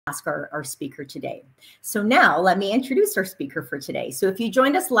ask our speaker today. So now let me introduce our speaker for today. So if you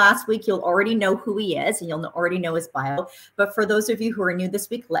joined us last week, you'll already know who he is and you'll already know his bio. But for those of you who are new this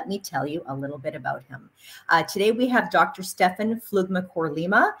week, let me tell you a little bit about him. Today we have Dr. Stephan Pflugmacher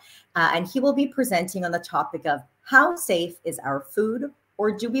Lima, and he will be presenting on the topic of how safe is our food,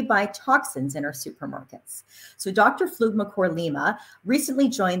 or do we buy toxins in our supermarkets? So Dr. Pflugmacher Lima recently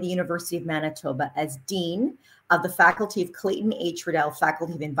joined the University of Manitoba as Dean of the Faculty of Clayton H. Riddell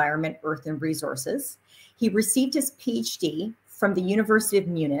Faculty of Environment, Earth and Resources. He received his PhD from the University of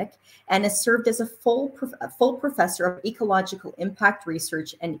Munich and has served as a full professor of ecological impact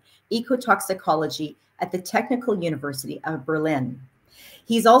research and ecotoxicology at the Technical University of Berlin.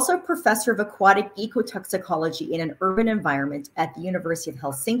 He's also professor of aquatic ecotoxicology in an urban environment at the University of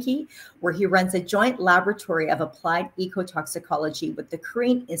Helsinki, where he runs a joint laboratory of applied ecotoxicology with the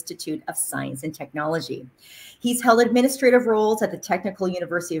Korean Institute of Science and Technology. He's held administrative roles at the Technical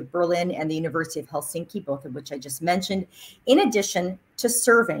University of Berlin and the University of Helsinki, both of which I just mentioned, in addition to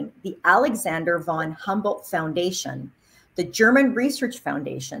serving the Alexander von Humboldt Foundation, the German Research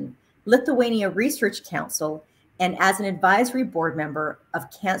Foundation, Lithuania Research Council, and as an advisory board member of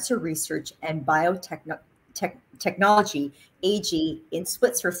Cancer Research and Biotechnology AG in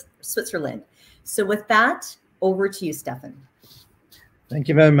Switzerland. So with that, over to you, Stephan. Thank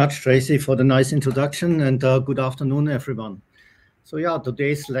you very much, Tracy, for the nice introduction, and good afternoon, everyone. So yeah,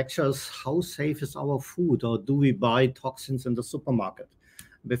 today's lecture is how safe is our food, or do we buy toxins in the supermarket?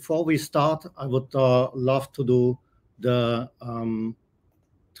 Before we start, I would love to do the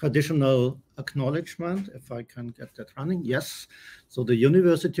traditional acknowledgement, if I can get that running. Yes. So the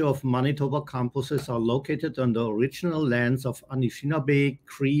University of Manitoba campuses are located on the original lands of Anishinaabe,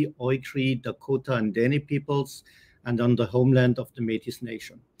 Cree, Oikree, Dakota, and Dene peoples, and on the homeland of the Métis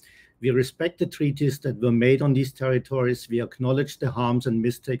Nation. We respect the treaties that were made on these territories. We acknowledge the harms and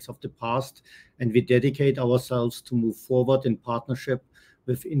mistakes of the past, and we dedicate ourselves to move forward in partnership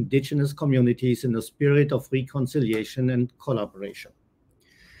with Indigenous communities in a spirit of reconciliation and collaboration.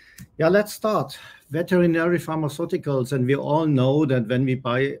 Yeah, let's start. Veterinary pharmaceuticals, and we all know that when we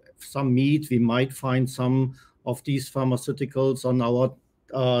buy some meat, we might find some of these pharmaceuticals on our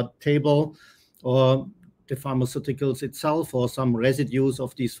table, or the pharmaceuticals itself, or some residues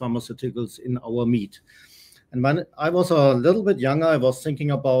of these pharmaceuticals in our meat. And when I was a little bit younger, I was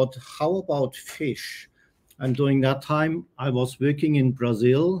thinking about, how about fish? And during that time, I was working in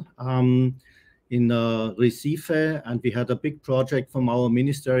Brazil, in Recife, and we had a big project from our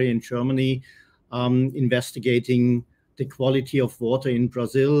ministry in Germany investigating the quality of water in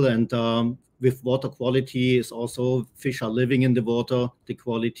Brazil. And with water quality is also fish are living in the water, the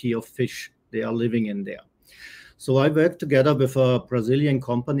quality of fish they are living in there. So I worked together with a Brazilian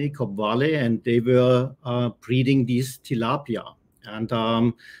company, Copvale, and they were breeding these tilapia. And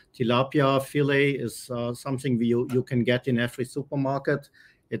tilapia fillet is something you can get in every supermarket.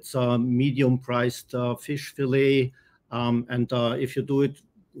 It's a medium-priced fish fillet, and if you do it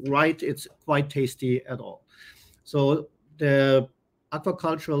right, it's quite tasty at all. So the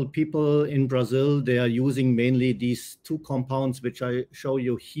aquacultural people in Brazil, they are using mainly these two compounds, which I show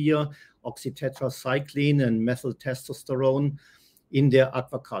you here, oxytetracycline and methyltestosterone, in their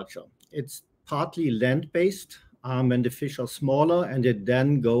aquaculture. It's partly land-based when the fish are smaller, and it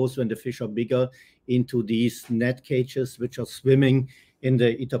then goes, when the fish are bigger, into these net cages, which are swimming in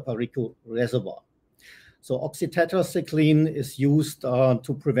the Itaparico Reservoir. So oxytetracycline is used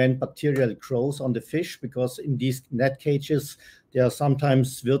to prevent bacterial growth on the fish, because in these net cages, there are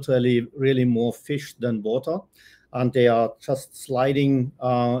sometimes virtually really more fish than water, and they are just sliding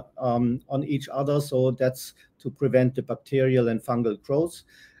on each other. So that's to prevent the bacterial and fungal growth.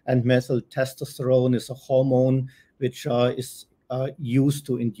 And methyltestosterone is a hormone which is used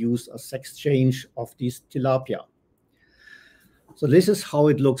to induce a sex change of these tilapia. So this is how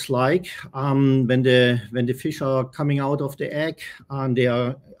it looks like when the fish are coming out of the egg, and they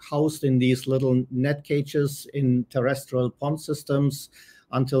are housed in these little net cages in terrestrial pond systems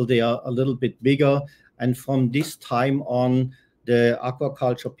until they are a little bit bigger. And from this time on, the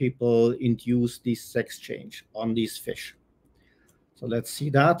aquaculture people induce this sex change on these fish. So let's see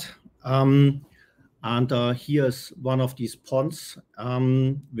that. Here's one of these ponds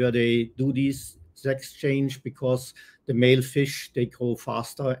where they do these sex change, because the male fish, they grow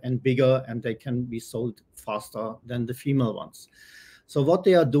faster and bigger, and they can be sold faster than the female ones. So what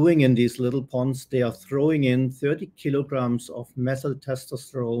they are doing in these little ponds, they are throwing in 30 kilograms of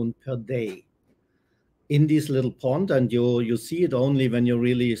methyltestosterone per day in this little pond, and you see it only when you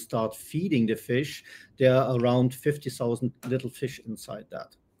really start feeding the fish. There are around 50,000 little fish inside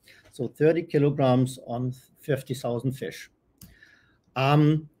that. So 30 kilograms on 50,000 fish.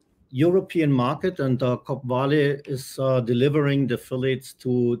 European market, and Kopp Valley is delivering the fillets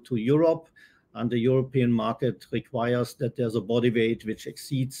to Europe. And the European market requires that there's a body weight which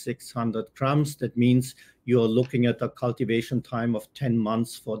exceeds 600 grams. That means you're looking at a cultivation time of 10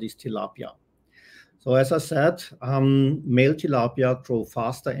 months for this tilapia. So as I said, male tilapia grow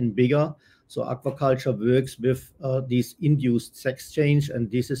faster and bigger. So aquaculture works with this induced sex change, and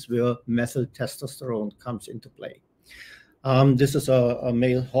this is where methyl testosterone comes into play. This is a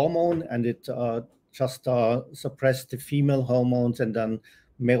male hormone, and it just suppresses the female hormones, and then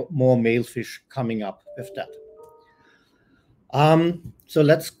more male fish coming up with that. So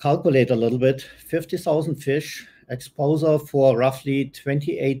let's calculate a little bit. 50,000 fish, exposure for roughly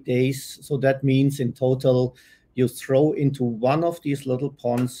 28 days. So that means in total, you throw into one of these little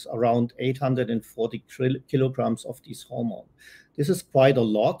ponds around 840 kilograms of this hormone. This is quite a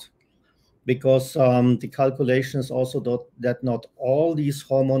lot, because the calculation is also that not all these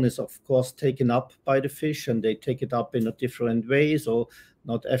hormone is, of course, taken up by the fish, and they take it up in a different way. So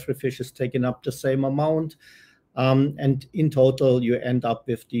not every fish is taken up the same amount. And in total, you end up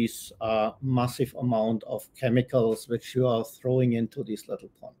with this massive amount of chemicals which you are throwing into this little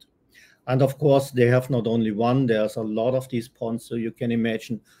pond. And of course, they have not only one, there's a lot of these ponds. So you can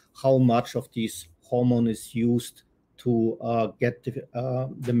imagine how much of this hormone is used to get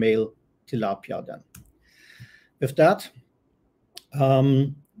the male tilapia then. With that,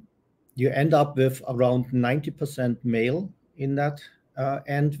 you end up with around 90% male in that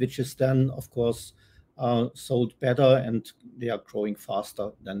end, which is then, of course, sold better, and they are growing faster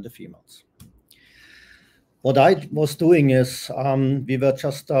than the females. What I was doing is we were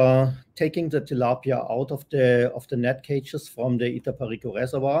just taking the tilapia out of the net cages from the Itaparico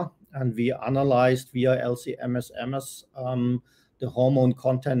reservoir, and we analyzed via LC-MS the hormone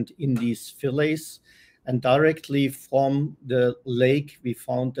content in these fillets. And directly from the lake, we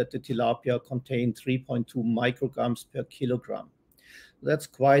found that the tilapia contained 3.2 micrograms per kilogram. That's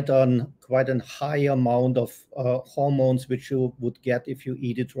quite a high amount of hormones which you would get if you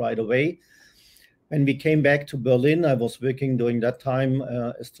eat it right away. When we came back to Berlin, I was working during that time,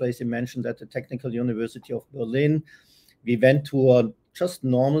 as Tracy mentioned, at the Technical University of Berlin. We went to a just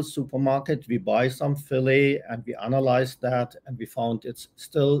normal supermarket. We buy some fillet and we analyzed that, and we found it's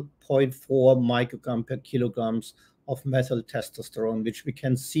still 0.4 microgram per kilograms of methyl testosterone, which we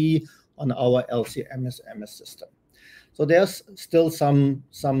can see on our LC-MS system. So there's still some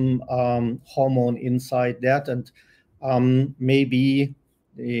hormone inside that, and maybe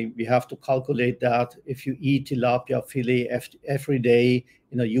we have to calculate that if you eat tilapia fillet every day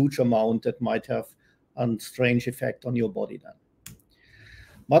in a huge amount, that might have a strange effect on your body then.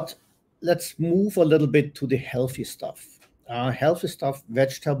 But let's move a little bit to the healthy stuff. Healthy stuff,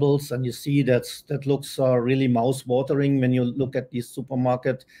 vegetables, and you see that looks really mouth-watering when you look at this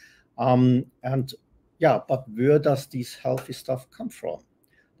supermarket. And yeah, but where does this healthy stuff come from?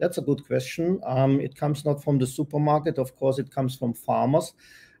 That's a good question. It comes not from the supermarket. Of course, it comes from farmers.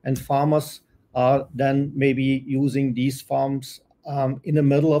 And farmers are then maybe using these farms in the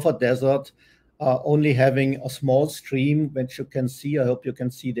middle of a desert, only having a small stream, which you can see. I hope you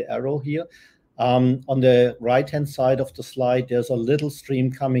can see the arrow here. On the right-hand side of the slide, there's a little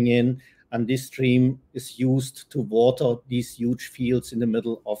stream coming in, and this stream is used to water these huge fields in the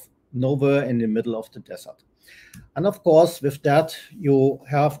middle of nowhere, in the middle of the desert. And of course, with that, you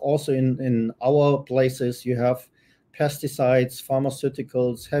have also in our places, you have pesticides,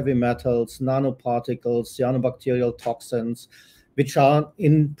 pharmaceuticals, heavy metals, nanoparticles, cyanobacterial toxins, which are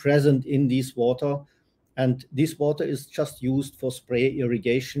present in this water. And this water is just used for spray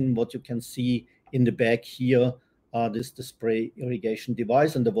irrigation. What you can see in the back here, this is the spray irrigation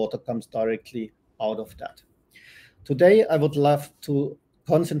device, and the water comes directly out of that. Today, I would love to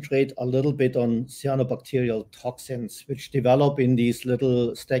concentrate a little bit on cyanobacterial toxins, which develop in these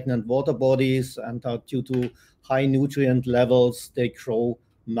little stagnant water bodies, and due to high nutrient levels, they grow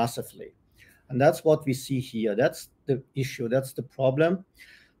massively. And that's what we see here. That's the issue. That's the problem.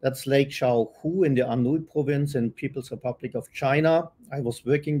 That's Lake Xiaohu in the Anhui province in People's Republic of China. I was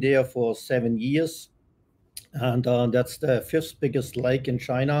working there for 7 years. And that's the 5th biggest lake in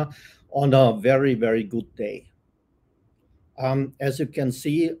China on a very, very good day. As you can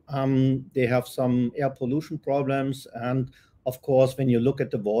see, they have some air pollution problems. And of course, when you look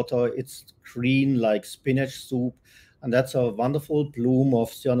at the water, it's green like spinach soup. And that's a wonderful bloom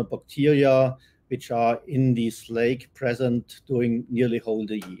of cyanobacteria, which are in this lake present during nearly whole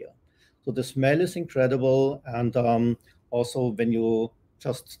the year. So the smell is incredible. And also when you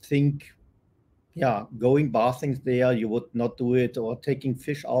just think, yeah, going bathing there, you would not do it, or taking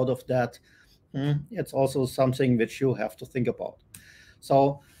fish out of that. It's also something which you have to think about.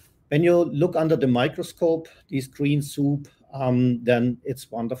 So When you look under the microscope, this green soup, then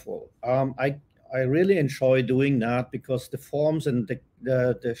it's wonderful. I really enjoy doing that because the forms and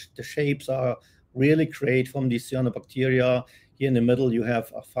the shapes are really great from these cyanobacteria. Here in the middle, you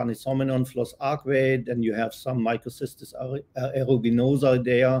have a Phanisomenon floss aquae, then you have some Mycocystis aeruginosa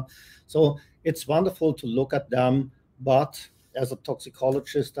there. So it's wonderful to look at them, but as a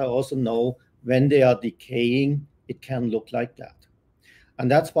toxicologist, I also know when they are decaying, it can look like that. And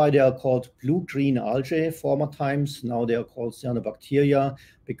that's why they are called blue-green algae former times. Now they are called cyanobacteria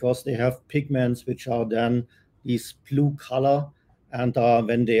because they have pigments which are then this blue color. And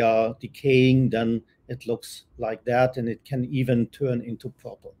when they are decaying, then it looks like that, and it can even turn into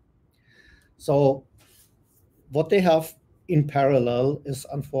purple. So what they have in parallel is,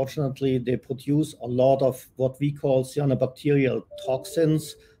 unfortunately, they produce a lot of what we call cyanobacterial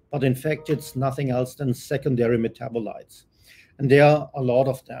toxins, but in fact, it's nothing else than secondary metabolites. And there are a lot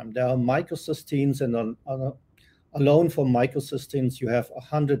of them. There are mycocystins, and alone for mycocystins, you have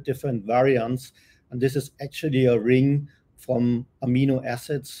 100 different variants. And this is actually a ring from amino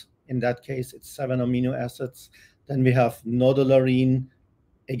acids. In that case, it's 7 amino acids. Then we have nodularine,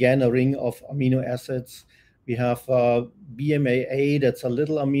 again, a ring of amino acids. We have BMAA, that's a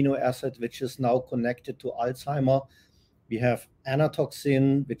little amino acid, which is now connected to Alzheimer. We have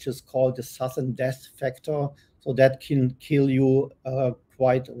anatoxin, which is called the sudden death factor. So that can kill you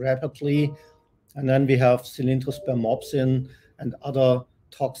quite rapidly. And then we have cylindrospermopsin and other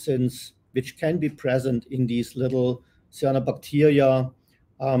toxins, which can be present in these little cyanobacteria.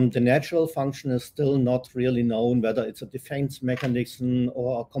 The natural function is still not really known, whether it's a defense mechanism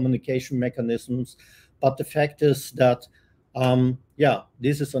or a communication mechanisms. But the fact is that,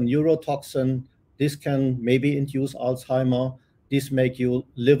 this is a neurotoxin. This can maybe induce Alzheimer. This make you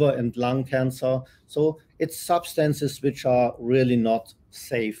liver and lung cancer. So it's substances which are really not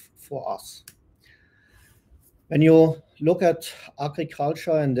safe for us. When you look at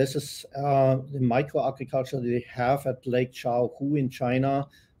agriculture, and this is the microagriculture they have at Lake Chaohu in China.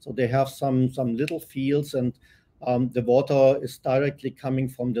 So they have some little fields, and the water is directly coming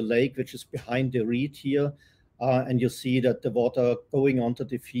from the lake, which is behind the reed here. And you see that the water going onto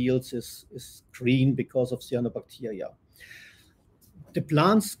the fields is green because of cyanobacteria. The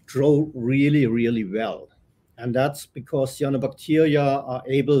plants grow really, really well. And that's because cyanobacteria are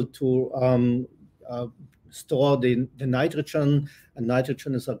able to store the nitrogen, and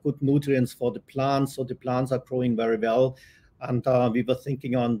nitrogen is a good nutrients for the plants. So the plants are growing very well. And we were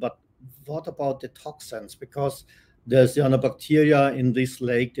thinking on, but what about the toxins? Because the cyanobacteria in this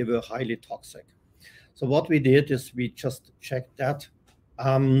lake, they were highly toxic. So what we did is we just checked that,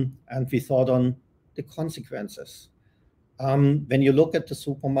 and we thought on the consequences. When you look at the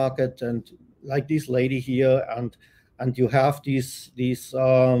supermarket and like this lady here, and you have these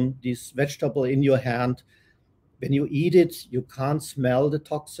vegetable in your hand, when you eat it, you can't smell the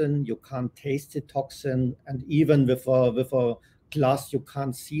toxin, you can't taste the toxin, and even with a glass, you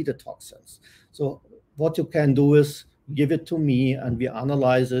can't see the toxins. So what you can do is give it to me, and we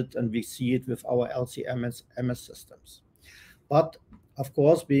analyze it, and we see it with our LC-MS systems. But of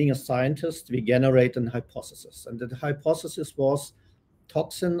course, being a scientist, we generate a hypothesis. And the hypothesis was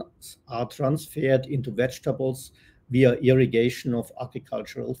toxins are transferred into vegetables via irrigation of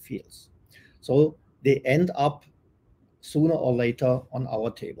agricultural fields. So they end up sooner or later on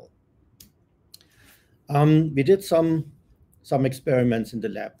our table. We did some experiments in the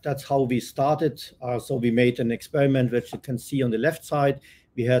lab. That's how we started. So we made an experiment, which you can see on the left side.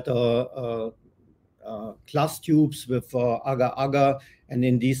 We had glass tubes with agar-agar, and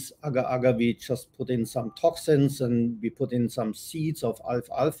in these agar-agar we just put in some toxins, and we put in some seeds of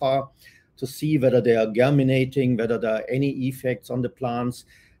alfalfa to see whether they are germinating, whether there are any effects on the plants.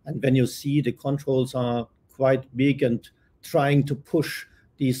 And when you see the controls are quite big and trying to push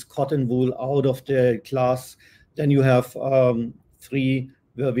these cotton wool out of the glass, then you have 3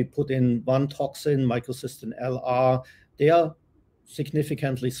 where we put in one toxin, Mycocystin LR. They are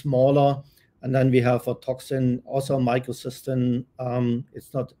significantly smaller. And then we have a toxin, also Mycocystin.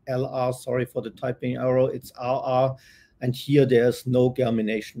 It's not LR, sorry for the typing error, it's RR. And here there's no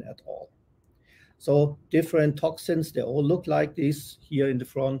germination at all. So different toxins, they all look like this here in the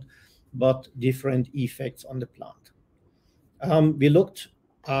front, but different effects on the plant. We looked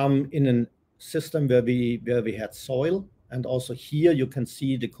in a system where we had soil, and also here you can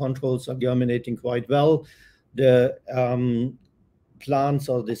see the controls are germinating quite well. The plants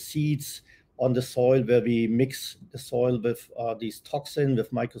or the seeds on the soil where we mix the soil with these toxin,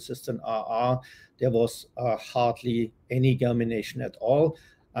 with Mycocystin RR, there was hardly any germination at all.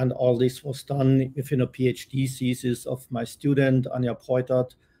 And all this was done within a PhD thesis of my student, Anja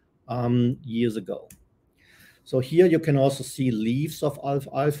Preutert, years ago. So here you can also see leaves of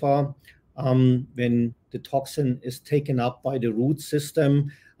alfalfa when the toxin is taken up by the root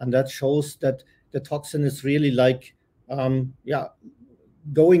system, and that shows that the toxin is really like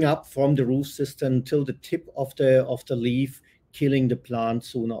going up from the root system till the tip of the leaf, killing the plant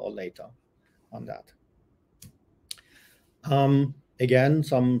sooner or later on that. Again,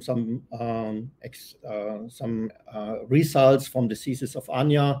 some results from the thesis of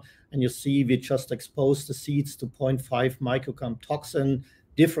Anya, and you see we just exposed the seeds to 0.5 microgram toxin,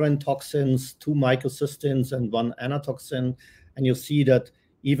 different toxins, 2 microcystins and 1 anatoxin, and you see that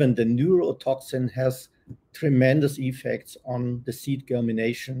even the neurotoxin has tremendous effects on the seed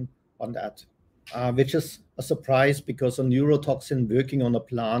germination on that, which is a surprise because a neurotoxin working on a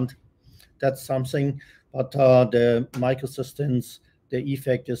plant, that's something, but the microcystins, the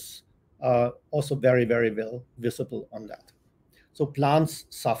effect is also very, very well visible on that. So plants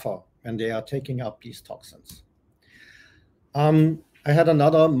suffer when they are taking up these toxins. I had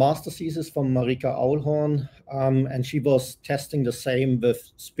another master thesis from Marika Aulhorn, and she was testing the same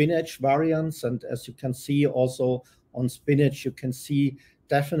with spinach variants. And as you can see also on spinach, you can see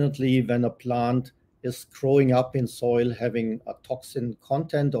definitely when a plant is growing up in soil having a toxin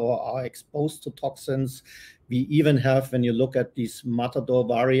content or are exposed to toxins. We even have, when you look at this Matador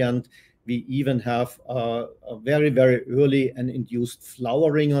variant, we even have a very, very early and induced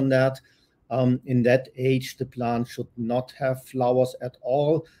flowering on that. In that age, the plant should not have flowers at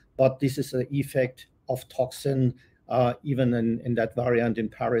all, but this is an effect of toxin. Even in that variant in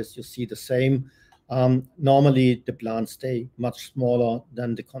Paris, you see the same. Normally, the plants stay much smaller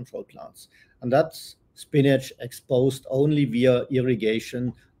than the control plants. And that's spinach exposed only via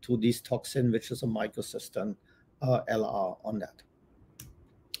irrigation to this toxin, which is a microcystin LR on that.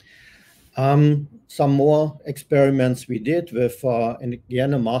 Some more experiments we did with, and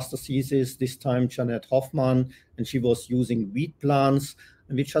again, a master thesis, this time Janet Hoffman, and she was using wheat plants,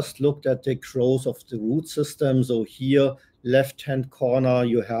 and we just looked at the growth of the root system. So here, left-hand corner,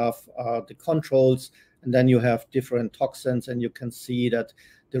 you have the controls, and then you have different toxins, and you can see that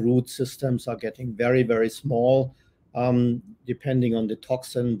the root systems are getting very, very small, depending on the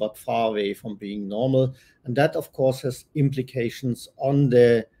toxin, but far away from being normal. And that, of course, has implications on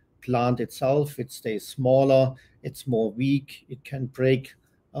the plant itself. It stays smaller, it's more weak, it can break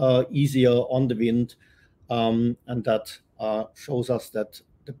easier on the wind, and that shows us that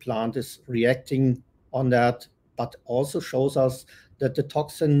the plant is reacting on that, but also shows us that the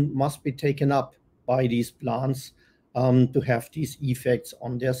toxin must be taken up by these plants to have these effects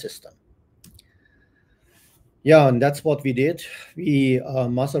on their system. Yeah, and that's what we did. We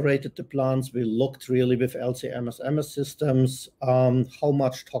macerated the plants. We looked really with LC-MS systems, how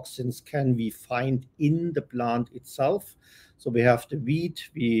much toxins can we find in the plant itself. So we have the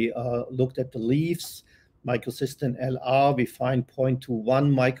wheat, we looked at the leaves, microcystin LR, we find 0.21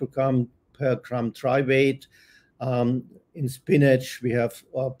 microgram per gram dry weight. In spinach, we have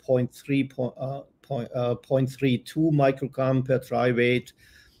 0.32 microgram per dry weight.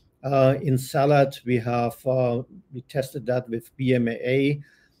 In salad, we tested that with BMAA.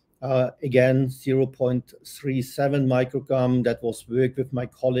 Again, 0.37 microgram. That was work with my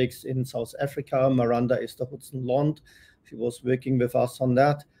colleagues in South Africa, Miranda Esterhudson-Lond. She was working with us on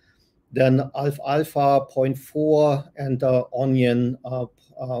that. Then alfalfa 0.4 and onion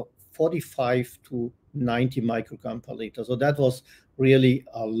 45 to 90 microgram per liter. So that was really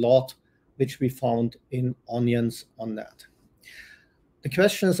a lot, which we found in onions on that. The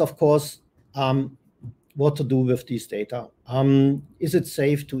question is, of course, what to do with these data. Is it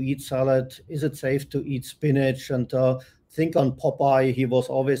safe to eat salad? Is it safe to eat spinach? And think on Popeye, he was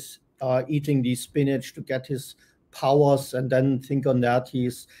always eating the spinach to get his powers, and then think on that,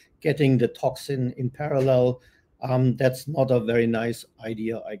 he's getting the toxin in parallel. That's not a very nice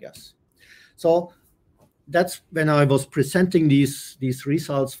idea, I guess. So that's when I was presenting these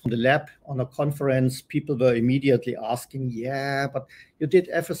results from the lab on a conference. People were immediately asking, yeah, but you did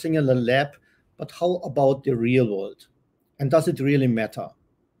everything in the lab, but how about the real world? And does it really matter?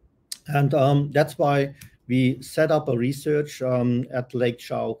 And that's why we set up a research at Lake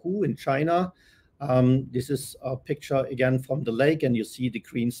Chaohu in China. This is a picture again from the lake, and you see the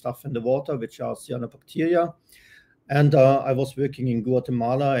green stuff in the water, which are cyanobacteria. And I was working in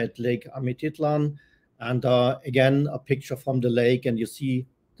Guatemala at Lake Amititlan. And again, a picture from the lake, and you see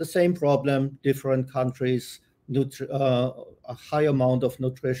the same problem, different countries, a high amount of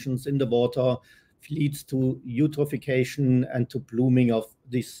nutrition in the water leads to eutrophication and to blooming of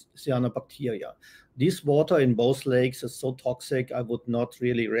these cyanobacteria. This water in both lakes is so toxic, I would not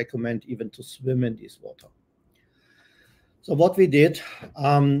really recommend even to swim in this water. So what we did,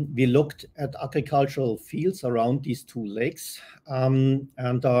 we looked at agricultural fields around these two lakes, and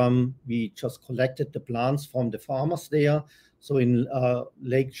we just collected the plants from the farmers there. So in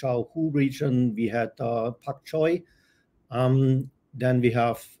Lake Chao Hu region, we had pak choi. Then we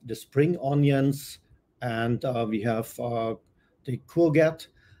have the spring onions, and we have the courgette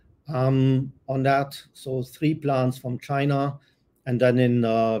on that. So 3 plants from China. And then in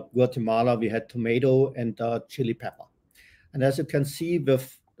Guatemala, we had tomato and chili pepper. And as you can see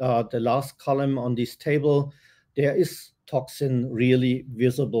with the last column on this table, there is toxin really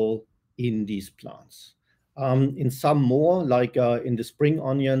visible in these plants. In some more, like in the spring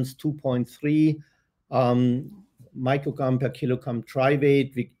onions, 2.3 microgram per kilogram dry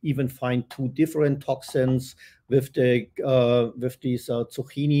weight. We even find 2 different toxins. With these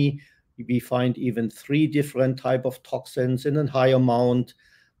zucchini, we find even 3 different type of toxins in a high amount.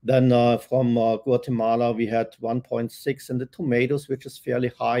 Then from Guatemala, we had 1.6 in the tomatoes, which is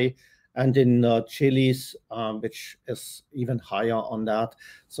fairly high, and in chilies, which is even higher on that.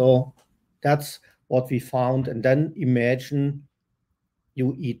 So that's what we found. And then imagine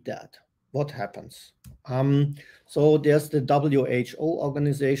you eat that. What happens? So there's the WHO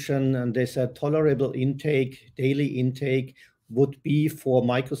organization, and they said tolerable intake, daily intake would be for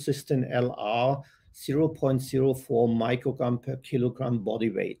microcystin LR 0.04 microgram per kilogram body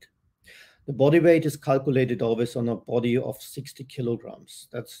weight. The body weight is calculated always on a body of 60 kilograms.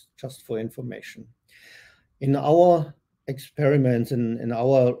 That's just for information. In our experiments, in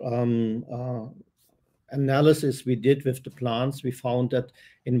our analysis we did with the plants, we found that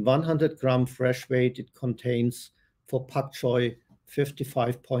in 100 gram fresh weight, it contains for pak choi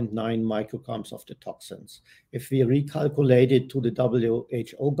 55.9 micrograms of the toxins. If we recalculate it to the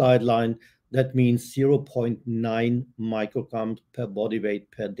WHO guideline, that means 0.9 micrograms per body weight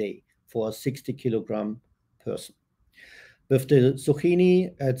per day for a 60 kilogram person. With the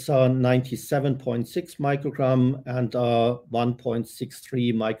zucchini, it's 97.6 microgram and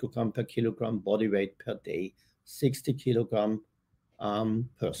 1.63 microgram per kilogram body weight per day, 60 kilogram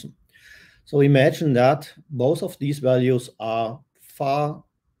person. So imagine that both of these values are far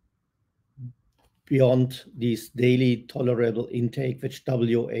beyond this daily tolerable intake, which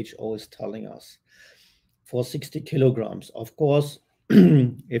WHO is telling us for 60 kilograms. Of course,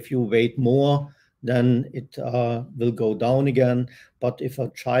 if you weight more, then it will go down again. But if a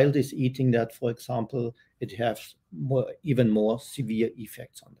child is eating that, for example, it has even more severe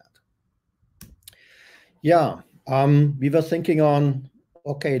effects on that. Yeah, we were thinking on,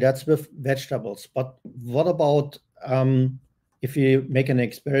 okay, that's with vegetables, but what about if you make an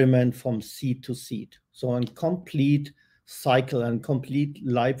experiment from seed to seed? So a complete cycle and complete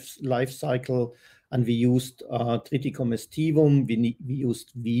life cycle, and we used Triticum aestivum, we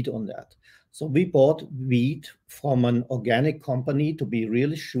used wheat on that. So we bought wheat from an organic company to be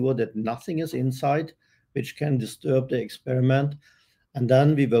really sure that nothing is inside which can disturb the experiment. And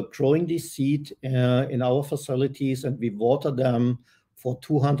then we were growing this seed in our facilities, and we watered them for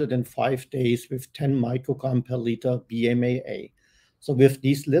 205 days with 10 microgram per liter BMAA. So with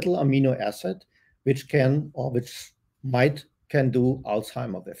these little amino acid, which can or which can do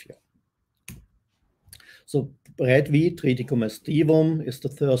Alzheimer with you. So red wheat, Triticum aestivum, is the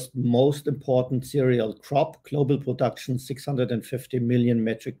first most important cereal crop. Global production 650 million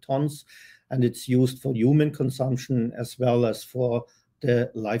metric tons, and it's used for human consumption as well as for the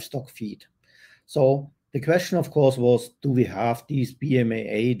livestock feed. So the question, of course, was, do we have these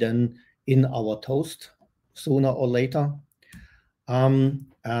BMAA then in our toast sooner or later? Yeah,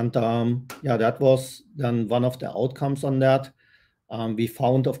 that was then one of the outcomes on that. We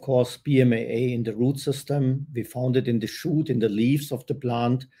found, of course, BMAA in the root system. We found it in the shoot, in the leaves of the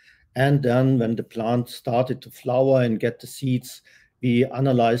plant. And then when the plant started to flower and get the seeds, we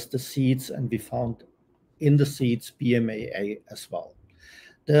analyzed the seeds and we found in the seeds BMAA as well.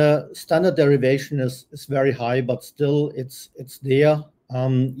 The standard derivation is very high, but still it's there,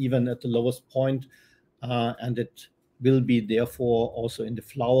 even at the lowest point. And it will be therefore also in the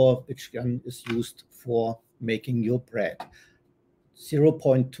flour, which again is used for making your bread.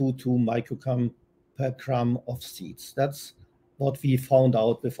 0.22 microgram per gram of seeds. That's what we found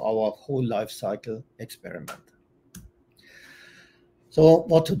out with our whole life cycle experiment. So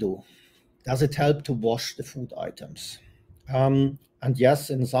what to do? Does it help to wash the food items? And yes,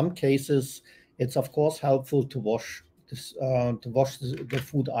 in some cases, it's of course helpful to wash the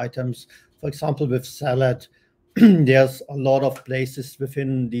food items. For example, with salad, there's a lot of places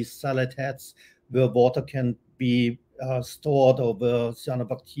within these salad heads where water can be stored, or where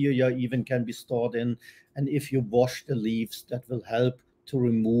cyanobacteria even can be stored in. And if you wash the leaves, that will help to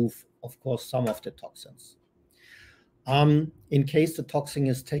remove, of course, some of the toxins. In case the toxin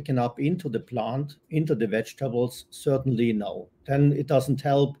is taken up into the plant, into the vegetables, certainly no. Then it doesn't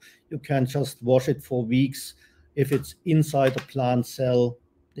help. You can just wash it for weeks. If it's inside a plant cell,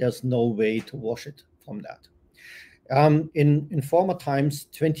 there's no way to wash it from that. In former times,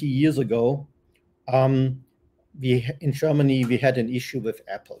 20 years ago, in Germany, we had an issue with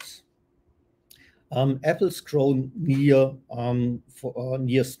apples. Apples grow near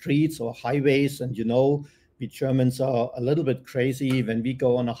streets or highways, and we Germans are a little bit crazy. When we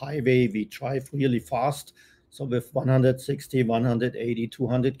go on a highway, we drive really fast, so with 160, 180,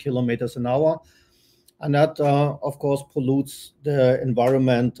 200 kilometers an hour. And that, of course, pollutes the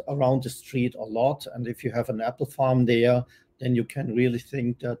environment around the street a lot. And if you have an apple farm there, then you can really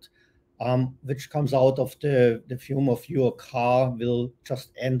think that which comes out of the fume of your car will just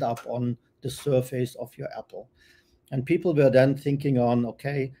end up on the surface of your apple. And people were then thinking on,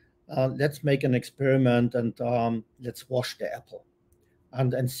 okay, let's make an experiment and let's wash the apple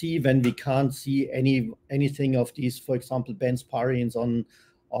and see when we can't see anything of these, for example, benzpyrene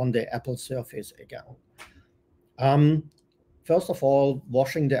on the apple surface again. First of all,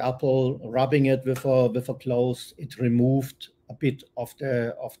 washing the apple, rubbing it with a cloth, it removed a bit of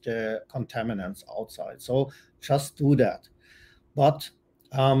the contaminants outside. So just do that. But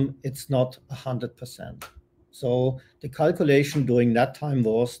it's not 100%. So the calculation during that time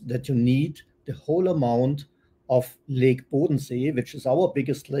was that you need the whole amount of Lake Bodensee, which is our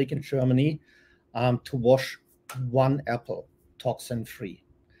biggest lake in Germany, to wash one apple toxin-free.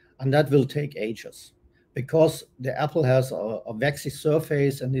 And that will take ages because the apple has a waxy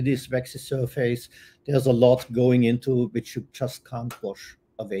surface, and in this waxy surface, there's a lot going into which you just can't wash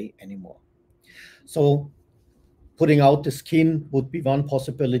away anymore. So putting out the skin would be one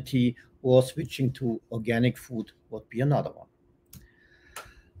possibility, or switching to organic food would be another one.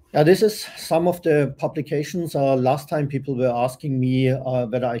 Now, this is some of the publications. Last time people were asking me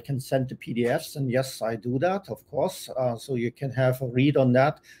whether I can send the PDFs, and yes, I do that, of course. So you can have a read on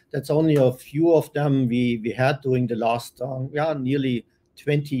that. That's only a few of them we had during the last, nearly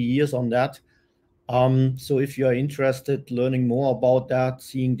 20 years on that. So if you're interested learning more about that,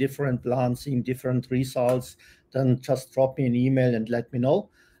 seeing different plants, seeing different results, then just drop me an email and let me know,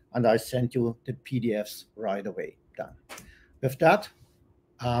 and I send you the PDFs right away. Done. With that,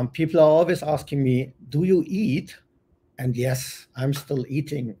 people are always asking me, do you eat? And yes, I'm still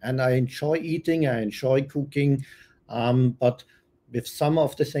eating, and I enjoy eating, I enjoy cooking, but with some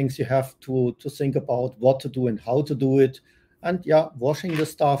of the things you have to think about what to do and how to do it. And yeah, washing the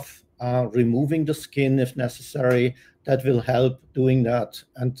stuff, removing the skin if necessary, that will help doing that.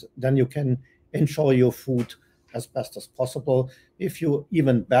 And then you can enjoy your food as best as possible. If you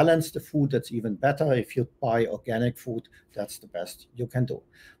even balance the food, that's even better. If you buy organic food, that's the best you can do.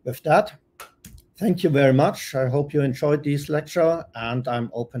 With that, thank you very much. I hope you enjoyed this lecture, and I'm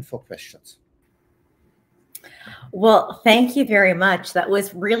open for questions. Well, thank you very much. That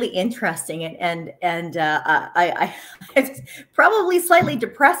was really interesting, and I it's probably slightly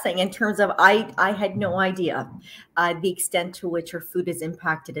depressing in terms of I had no idea the extent to which our food is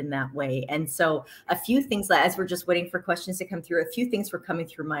impacted in that way. And so a few things, as we're just waiting for questions to come through, a few things were coming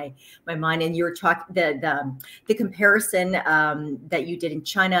through my mind. And you were talking the comparison that you did in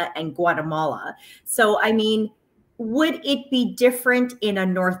China and Guatemala. So I mean, would it be different in a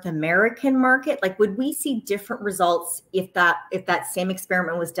North American market? Like, would we see different results if that same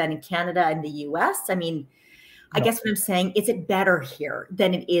experiment was done in Canada and the US? I mean, I guess what I'm saying, is it better here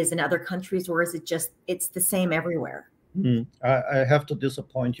than it is in other countries, or is it just, it's the same everywhere? I have to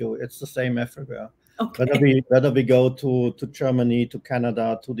disappoint you. It's the same everywhere. Okay. Whether we go to Germany, to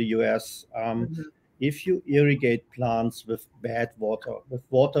Canada, to the US, if you irrigate plants with bad water, with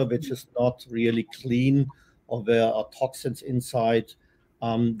water which is not really clean, or there are toxins inside,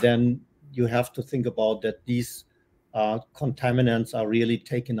 then you have to think about that these contaminants are really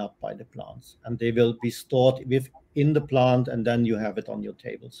taken up by the plants, and they will be stored within the plant, and then you have it on your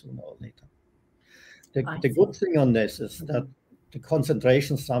table sooner or later. The good thing on this is that the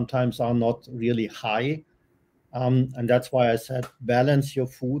concentrations sometimes are not really high, and that's why I said balance your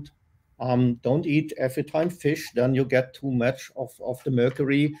food. Don't eat every time fish, then you get too much of the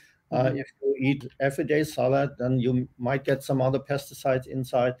mercury. If you eat everyday salad, then you might get some other pesticides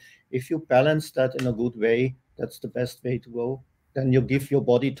inside. If you balance that in a good way, that's the best way to go. Then you give your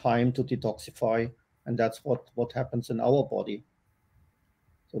body time to detoxify, and that's what happens in our body.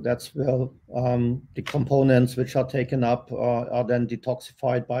 So that's where the components which are taken up are then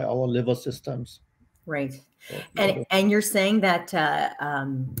detoxified by our liver systems. Right. And you're saying that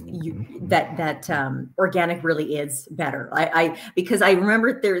organic really is better. Because I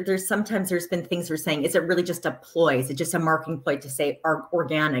remember there's sometimes there's been things we're saying, is it really just a ploy? Is it just a marketing ploy to say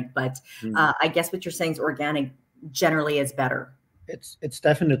organic? But I guess what you're saying is organic generally is better. It's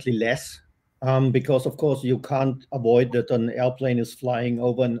definitely less, because of course you can't avoid that an airplane is flying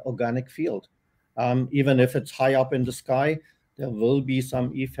over an organic field. Even if it's high up in the sky, there will be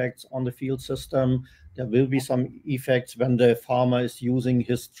some effects on the field system. There will be some effects when the farmer is using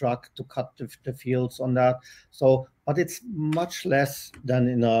his truck to cut the fields on that. So, but it's much less than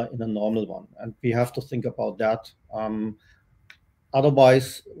in a normal one, and we have to think about that.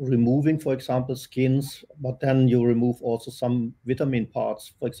 Otherwise, removing, for example, skins, but then you remove also some vitamin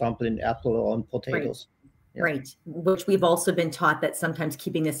parts, for example, in apple or in potatoes. Right. Yeah. Right. Which we've also been taught that sometimes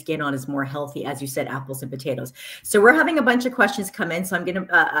keeping the skin on is more healthy, as you said, apples and potatoes. So we're having a bunch of questions come in. So I'm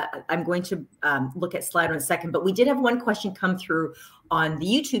going to look at Slido in a second, but we did have one question come through on the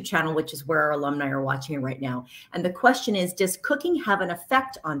YouTube channel, which is where our alumni are watching it right now. And the question is, does cooking have an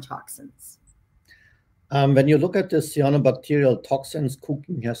effect on toxins? When you look at the cyanobacterial toxins,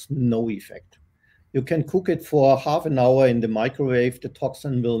 cooking has no effect. You can cook it for half an hour in the microwave, the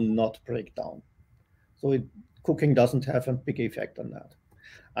toxin will not break down. So cooking doesn't have a big effect on that.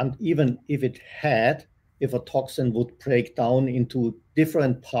 And even if it had, if a toxin would break down into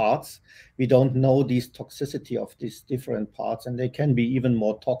different parts, we don't know the toxicity of these different parts, and they can be even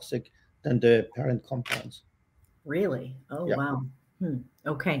more toxic than the parent compounds. Really? Oh, yeah. Wow.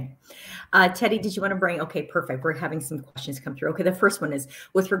 Okay. Teddy, did you want to bring? Okay, perfect. We're having some questions come through. Okay, the first one is,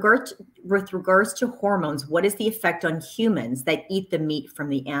 with regards to hormones, what is the effect on humans that eat the meat from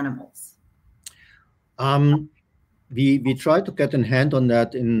the animals? We try to get a hand on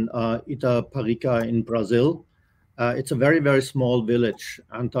that in Itaparica in Brazil. It's a very, very small village.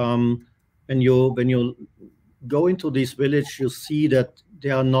 And when you go into this village, you see that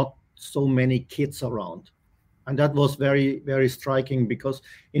there are not so many kids around. And that was very, very striking, because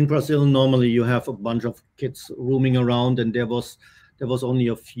in Brazil, normally you have a bunch of kids roaming around, and there was only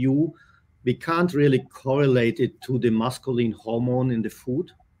a few. We can't really correlate it to the masculine hormone in the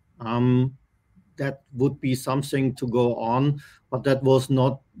food. That would be something to go on, but that was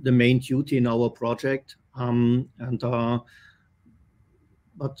not the main duty in our project.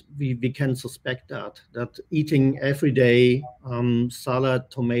 But we can suspect that eating every day salad,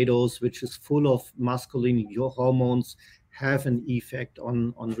 tomatoes, which is full of masculine hormones, have an effect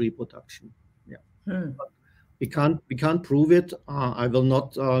on reproduction. Yeah. We can't prove it. I will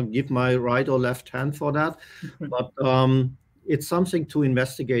not give my right or left hand for that, but it's something to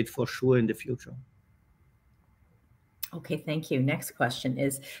investigate for sure in the future. Okay, thank you. Next question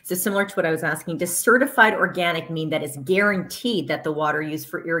is, so similar to what I was asking, does certified organic mean that it's guaranteed that the water used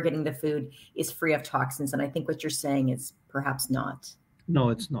for irrigating the food is free of toxins? And I think what you're saying is perhaps not. No,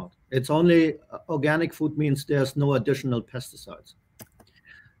 it's not. It's only organic food means there's no additional pesticides.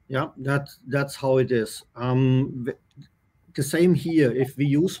 Yeah, that's how it is. The same here. If we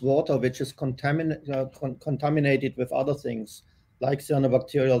use water which is contaminated with other things, like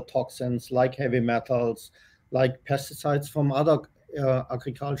cyanobacterial toxins, like heavy metals, like pesticides from other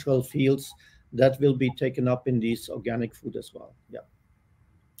agricultural fields, that will be taken up in this organic food as well. Yeah.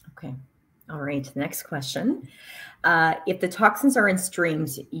 Okay. All right. Next question. If the toxins are in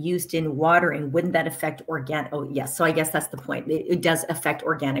streams used in watering, wouldn't that affect organic? Oh, yes. So I guess that's the point. It does affect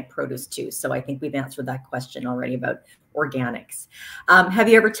organic produce too. So I think we've answered that question already about organics. Have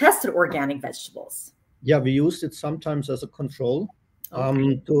you ever tested organic vegetables? Yeah, we used it sometimes as a control.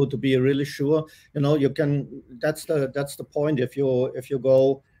 To be really sure, you can. That's the point. If you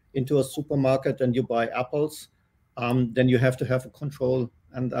go into a supermarket and you buy apples, then you have to have a control.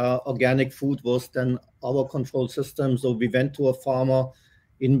 And organic food was then our control system. So we went to a farmer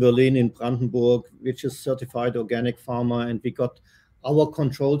in Berlin, in Brandenburg, which is certified organic farmer, and we got our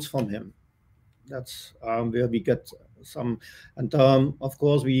controls from him. That's where we get some. And of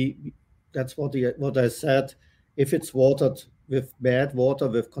course, that's what I said. If it's watered with bad water,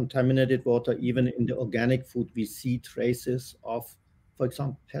 with contaminated water, even in the organic food, we see traces of, for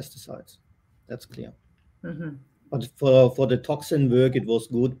example, pesticides. That's clear. Mm-hmm. But for the toxin work, it was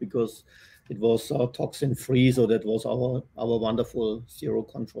good because it was toxin free. So that was our wonderful zero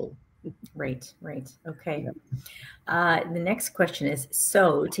control. Right. Okay. Yeah. The next question is,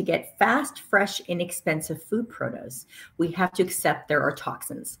 so to get fast, fresh, inexpensive food produce, we have to accept there are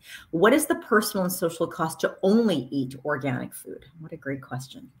toxins. What is the personal and social cost to only eat organic food? What a great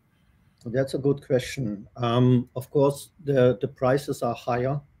question. That's a good question. Of course, the prices are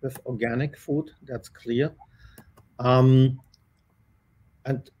higher with organic food. That's clear. And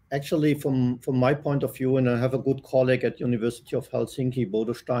actually, from my point of view, and I have a good colleague at University of Helsinki,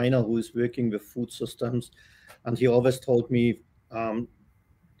 Bodo Steiner, who is working with food systems, and he always told me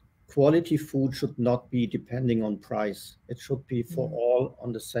quality food should not be depending on price. It should be for all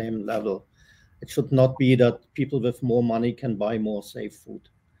on the same level. It should not be that people with more money can buy more safe food.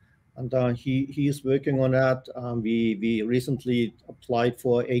 And he is working on that. We recently applied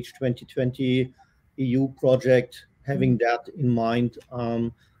for H2020 EU project, having that in mind,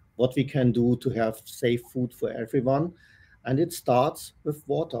 what we can do to have safe food for everyone. And it starts with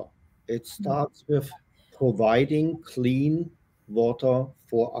water. It starts with providing clean water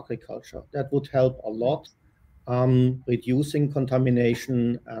for agriculture. That would help a lot, reducing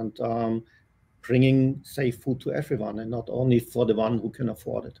contamination and bringing safe food to everyone, and not only for the one who can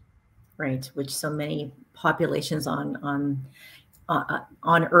afford it. Right, which so many populations on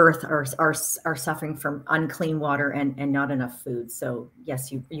Earth are suffering from unclean water and not enough food. So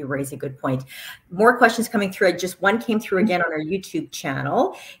yes, you raise a good point. More questions coming through. Just one came through again on our YouTube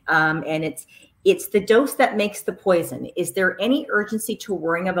channel, and it's the dose that makes the poison. Is there any urgency to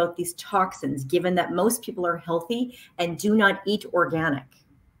worrying about these toxins, given that most people are healthy and do not eat organic?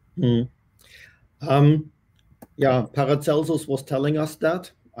 Yeah, Paracelsus was telling us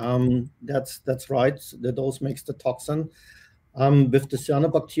that. That's right. The dose makes the toxin. With the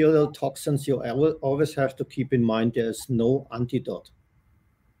cyanobacterial toxins, you always have to keep in mind there is no antidote.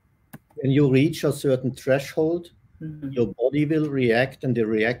 When you reach a certain threshold, your body will react, and the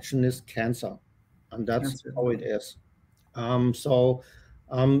reaction is cancer. And that's how it is. To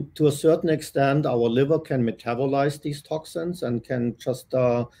a certain extent, our liver can metabolize these toxins and can just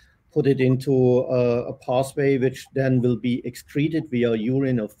put it into a pathway which then will be excreted via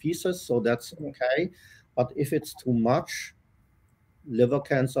urine or feces. So that's okay. But if it's too much, liver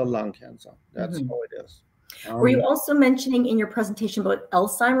cancer, lung cancer, that's how it is. Were you also mentioning in your presentation about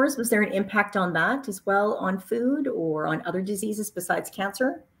Alzheimer's? Was there an impact on that as well, on food or on other diseases besides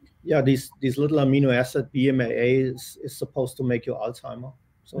cancer? Yeah, these little amino acid BMAA is supposed to make you Alzheimer.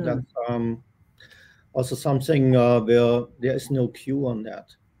 So that's also something where there is no cure on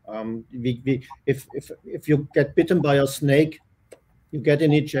that. If you get bitten by a snake, you get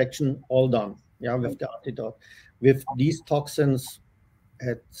an injection, all done. Yeah, with the antidote. With these toxins,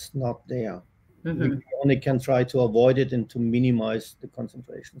 it's not there. We only can try to avoid it and to minimize the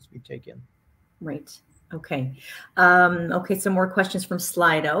concentrations we take in. Right. Okay. Okay. Some more questions from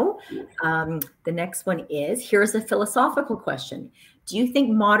Slido. The next one is, here's a philosophical question. Do you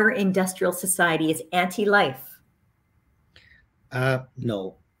think modern industrial society is anti-life?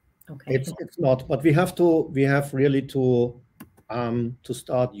 No. Okay. It's not. But we have really to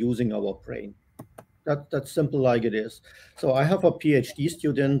start using our brain. That's simple like it is. So I have a PhD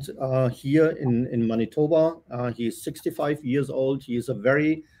student here in Manitoba. He's 65 years old. He is a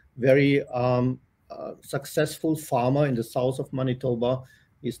very, very successful farmer in the south of Manitoba.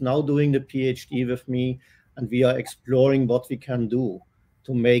 He's now doing the PhD with me, and we are exploring what we can do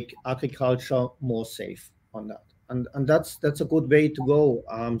to make agriculture more safe on that. And that's a good way to go.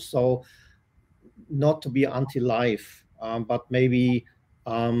 So not to be anti-life, but maybe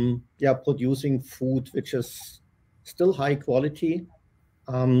producing food which is still high quality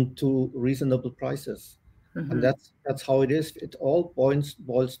to reasonable prices. And that's how it is. It all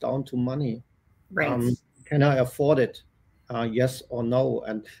boils down to money. Right. Can I afford it? Yes or no?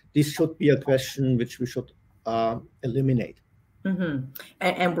 And this should be a question which we should eliminate.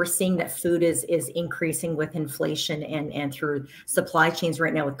 And we're seeing that food is increasing with inflation and through supply chains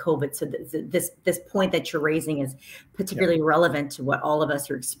right now with COVID. So this point that you're raising is particularly relevant to what all of us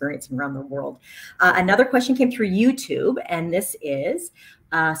are experiencing around the world. Another question came through YouTube, and this is,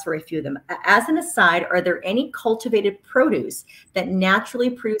 sorry, a few of them. As an aside, are there any cultivated produce that naturally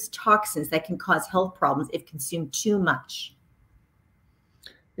produce toxins that can cause health problems if consumed too much?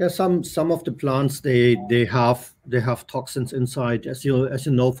 Yeah, some of the plants they have toxins inside, as you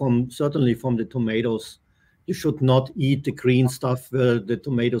know, certainly from the tomatoes. You should not eat the green stuff where the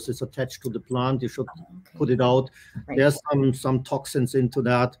tomatoes is attached to the plant. You should put it out. Right. There's some toxins into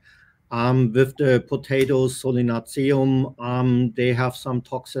that. With the potatoes, Solanaceum, they have some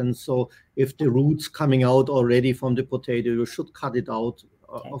toxins. So if the roots coming out already from the potato, you should cut it out,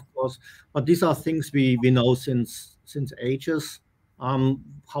 of course. But these are things we know since ages.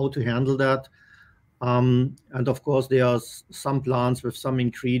 How to handle that. And of course, there are some plants with some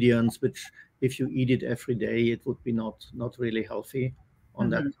ingredients which, if you eat it every day, it would be not really healthy on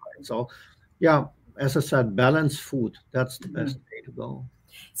that side. So, yeah, as I said, balanced food, that's the best way to go.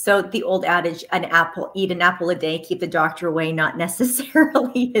 So the old adage, eat an apple a day, keep the doctor away, not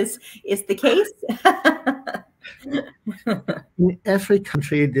necessarily is the case. In every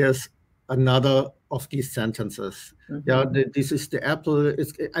country, there's another of these sentences. Yeah, this is the apple.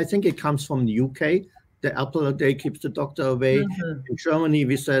 I think it comes from the UK. The apple a day keeps the doctor away. In Germany,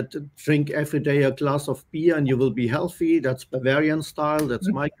 we said, drink every day a glass of beer and you will be healthy. That's Bavarian style. That's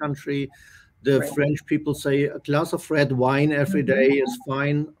my country. The French people say a glass of red wine every day is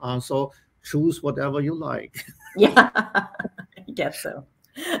fine. So choose whatever you like. Yeah, I guess so.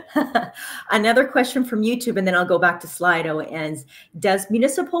 Another question from YouTube, and then I'll go back to Slido, is does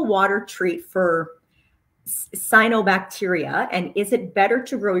municipal water treat for cyanobacteria, and is it better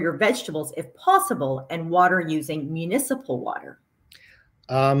to grow your vegetables, if possible, and water using municipal water?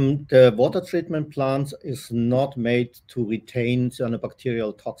 The water treatment plant is not made to retain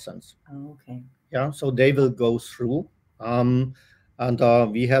cyanobacterial toxins. Oh, okay. Yeah, so they will go through. And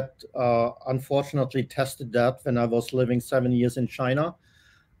we had unfortunately tested that when I was living 7 years in China.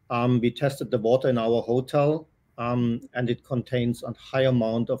 We tested the water in our hotel, and it contains a high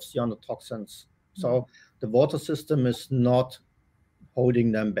amount of cyanotoxins. So the water system is not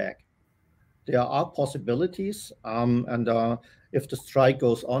holding them back. There are possibilities, and if the strike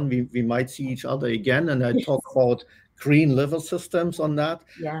goes on, we might see each other again. And I talk about green liver systems on that.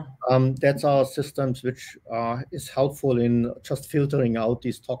 Yeah. That's our systems which is helpful in just filtering out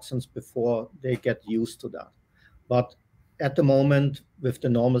these toxins before they get used to that. But at the moment, with the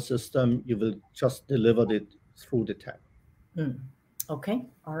normal system, you will just deliver it through the tap. Okay.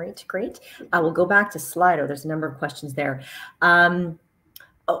 All right. Great. I will go back to Slido. There's a number of questions there.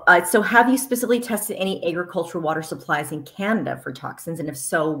 So have you specifically tested any agricultural water supplies in Canada for toxins? And if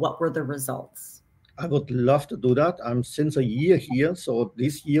so, what were the results? I would love to do that. I'm since a year here. So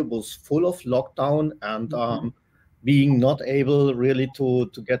this year was full of lockdown and being not able really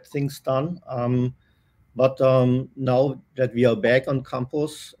to get things done. But now that we are back on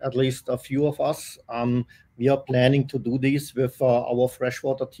campus, at least a few of us, we are planning to do this with our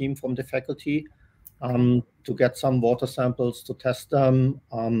freshwater team from the faculty to get some water samples, to test them,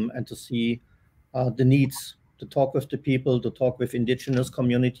 and to see the needs, to talk with the people, to talk with indigenous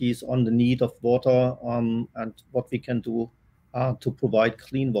communities on the need of water and what we can do to provide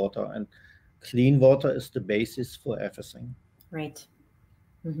clean water. And clean water is the basis for everything. Right.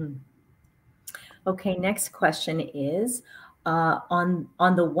 Okay, next question is,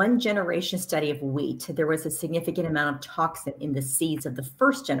 on the one generation study of wheat, there was a significant amount of toxin in the seeds of the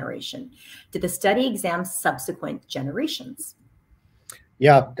first generation. Did the study examine subsequent generations?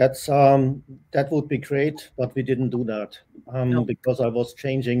 Yeah, that would be great, but we didn't do that because I was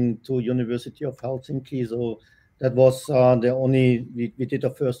changing to University of Helsinki. So that was we did a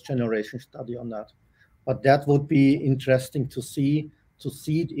first generation study on that. But that would be interesting to see, to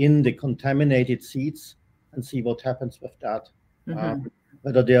seed in the contaminated seeds and see what happens with that.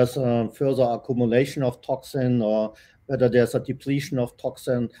 Whether there's a further accumulation of toxin or whether there's a depletion of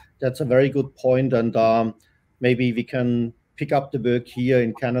toxin. That's a very good point. And maybe we can pick up the work here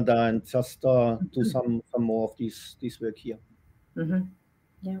in Canada and just do some more of these work here.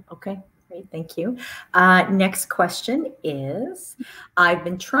 Yeah, okay. Great, thank you. Next question is, I've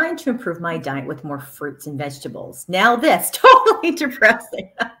been trying to improve my diet with more fruits and vegetables. Now this, totally depressing.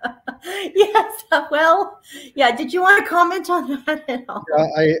 Yes, well, yeah, did you want to comment on that at all?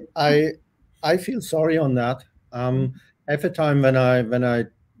 Yeah, I feel sorry on that. Every time when I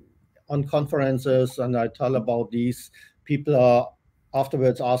on conferences and I tell about these, people are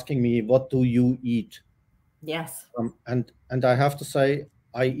afterwards asking me, what do you eat? Yes. And I have to say,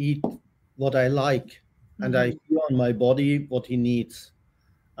 I eat what I like, and I hear on my body what he needs,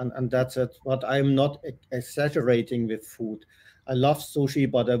 and that's it. But I'm not exaggerating with food. I love sushi,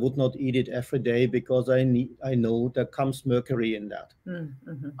 but I would not eat it every day because I know there comes mercury in that.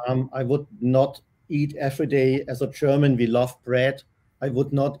 I would not eat every day. As a German, we love bread. I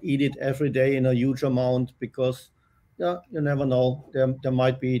would not eat it every day in a huge amount because you never know. There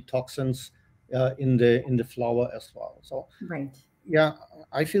might be toxins in the flour as well. So right. Yeah,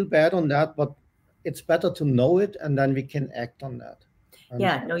 I feel bad on that, but it's better to know it and then we can act on that.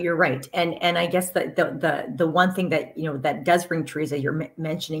 Yeah, no, you're right. And I guess that the one thing that, that does ring true that you're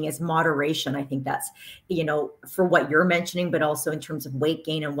mentioning is moderation. I think that's, for what you're mentioning, but also in terms of weight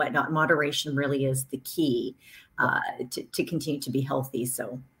gain and whatnot, moderation really is the key to continue to be healthy.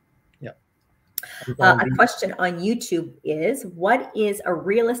 So yeah. A question on YouTube is, what is a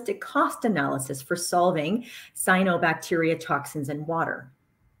realistic cost analysis for solving cyanobacteria toxins in water?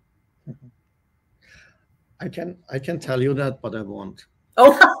 I can tell you that, but I won't.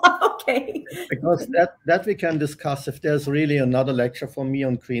 Oh, okay. Because that we can discuss. If there's really another lecture for me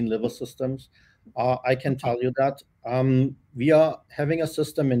on green liver systems, I can tell you that. we are having a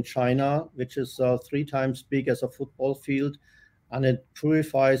system in China which is 3 times big as a football field, and it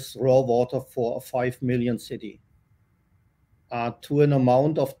purifies raw water for a 5 million city to an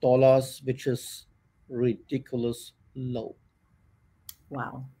amount of dollars which is ridiculous low.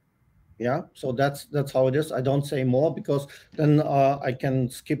 Wow. Yeah, so that's how it is. I don't say more because then I can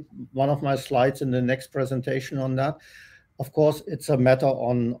skip one of my slides in the next presentation on that. Of course, it's a matter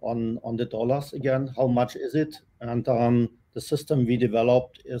on the dollars again. How much is it? And the system we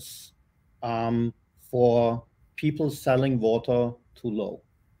developed is for people selling water too low.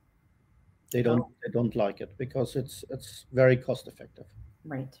 They don't like it because it's very cost effective.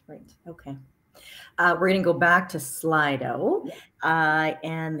 Right. Okay. We're going to go back to Slido.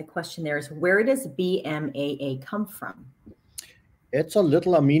 And the question there is, where does BMAA come from? It's a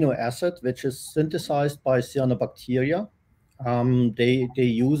little amino acid which is synthesized by cyanobacteria. They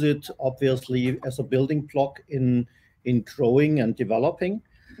use it obviously as a building block in growing and developing.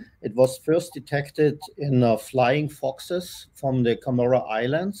 It was first detected in flying foxes from the Comoro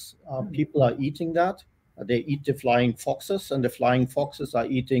Islands. People are eating that. They eat the flying foxes, and the flying foxes are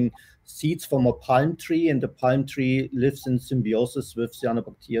eating seeds from a palm tree, and the palm tree lives in symbiosis with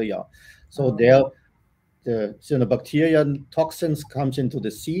cyanobacteria. So the cyanobacteria toxins comes into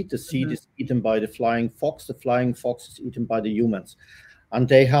the seed is eaten by the flying fox is eaten by the humans. And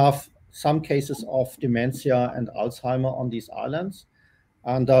they have some cases of dementia and Alzheimer on these islands.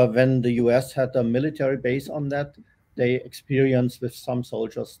 And when the US had a military base on that, they experienced with some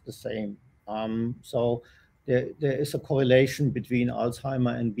soldiers the same. So there is a correlation between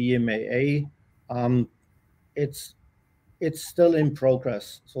Alzheimer and BMAA. It's still in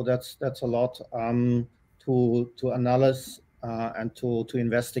progress. So that's a lot to analyze and to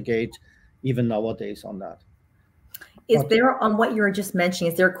investigate even nowadays on that. Is there, on what you were just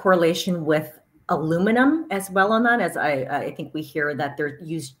mentioning, is there a correlation with aluminum as well on that? As I think we hear that there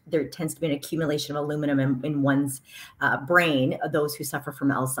tends to be an accumulation of aluminum in one's brain, those who suffer from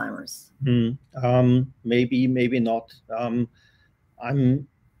Alzheimer's. Maybe not. My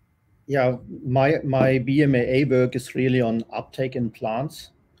BMAA work is really on uptake in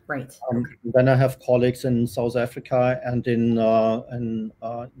plants. Right. Then I have colleagues in South Africa and in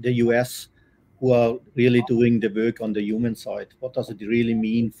the US who are really doing the work on the human side. What does it really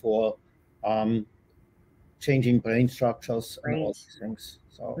mean for changing brain structures and all these things?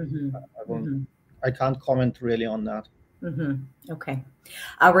 So I can't comment really on that. Okay.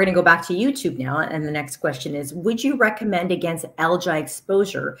 We're going to go back to YouTube now. And the next question is, would you recommend against algae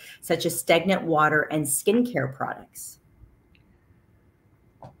exposure, such as stagnant water and skincare products?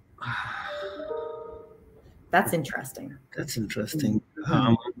 That's interesting. That's interesting.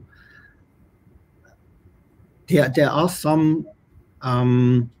 There are some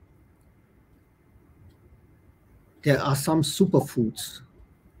superfoods,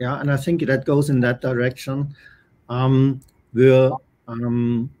 yeah, and I think that goes in that direction, where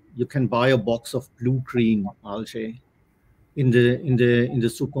you can buy a box of blue-green algae in the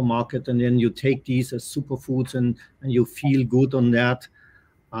supermarket, and then you take these as superfoods, and you feel good on that.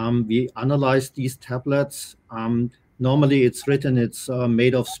 We analyze these tablets. Normally, it's written it's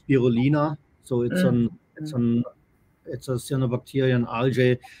made of spirulina, so it's a cyanobacterian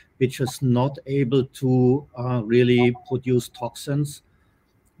algae which is not able to really produce toxins.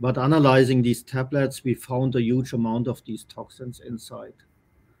 But analyzing these tablets, we found a huge amount of these toxins inside.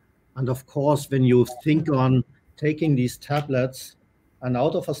 And of course, when you think on taking these tablets, and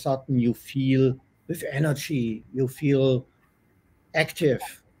out of a sudden you feel with energy, you feel active.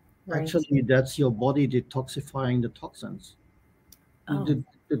 Right. Actually, that's your body detoxifying the toxins. The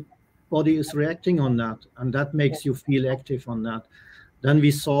body is reacting on that, and that makes you feel active on that. Then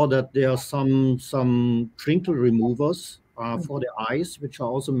we saw that there are some crinkle removers for the eyes, which are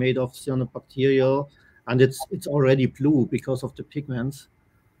also made of cyanobacteria, and it's already blue because of the pigments.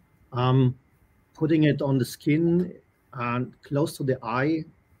 Putting it on the skin and close to the eye,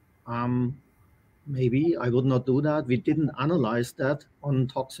 maybe I would not do that. We didn't analyze that on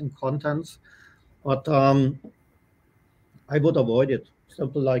toxin contents, but I would avoid it.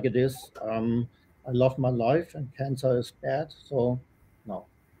 Simple like it is. I love my life, and cancer is bad, so no,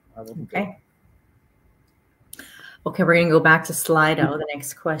 I wouldn't do it. Okay, we're going to go back to Slido. The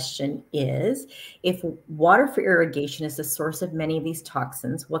next question is, if water for irrigation is the source of many of these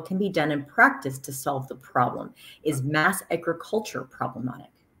toxins, what can be done in practice to solve the problem? Is mass agriculture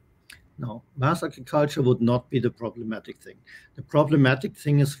problematic? No, mass agriculture would not be the problematic thing. The problematic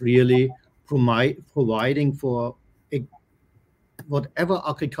thing is really providing for whatever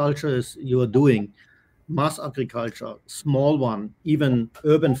agriculture is you are doing, mass agriculture, small one, even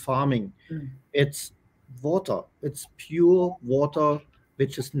urban farming. It's water. It's pure water,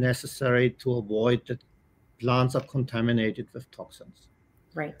 which is necessary to avoid that plants are contaminated with toxins.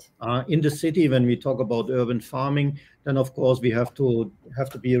 Right. In the city, when we talk about urban farming, then of course we have to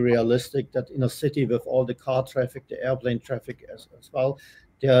be realistic that in a city with all the car traffic, the airplane traffic as well,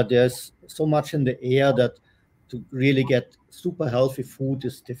 there's so much in the air that to really get super healthy food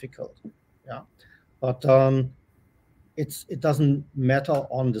is difficult. Yeah, but it doesn't matter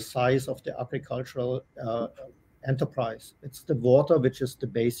on the size of the agricultural enterprise. It's the water which is the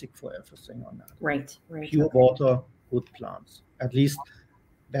basic for everything on that. Right. Right. Pure water, good plants, at least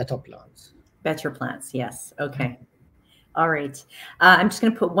better plants. Better plants. Yes. Okay. All right. I'm just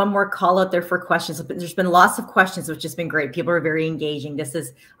going to put one more call out there for questions. There's been lots of questions, which has been great. People are very engaging. This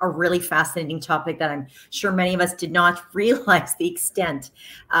is a really fascinating topic that I'm sure many of us did not realize the extent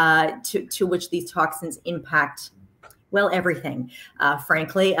to which these toxins impact, well, everything,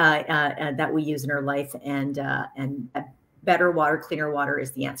 frankly, that we use in our life, and better water, cleaner water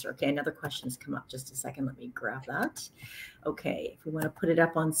is the answer. Okay, another question has come up. Just a second. Let me grab that. Okay, if we want to put it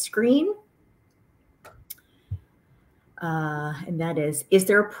up on screen. And that is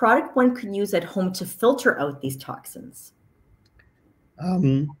there a product one could use at home to filter out these toxins?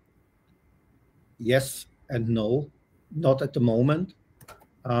 Yes and no, not at the moment.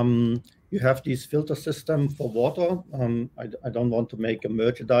 You have this filter system for water. I don't want to make a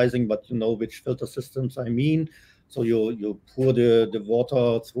merchandising, but you know which filter systems I mean. So you pour the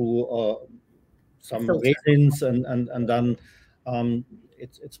water through some resins and then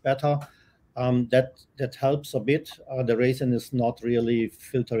it's better. That helps a bit. The resin is not really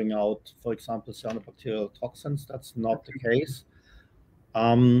filtering out, for example, cyanobacterial toxins. That's not the case.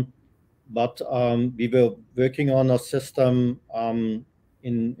 But we were working on a system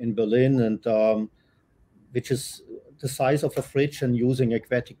in Berlin, and which is the size of a fridge and using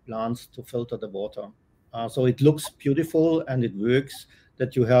aquatic plants to filter the water. So it looks beautiful and it works.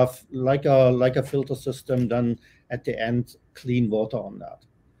 That you have like a filter system, then at the end clean water on that.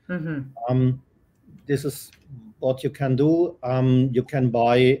 Mm-hmm. This is what you can do. You can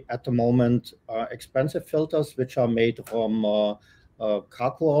buy at the moment expensive filters which are made from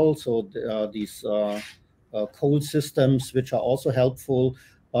charcoal, so these cold systems which are also helpful,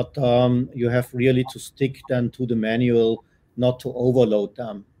 but you have really to stick then to the manual, not to overload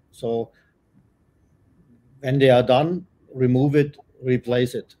them. So when they are done, remove it,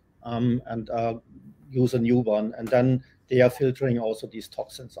 replace it, and use a new one, and then they are filtering also these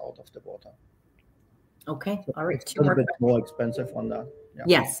toxins out of the water. Okay, all right. It's a little bit more expensive on that. Yeah.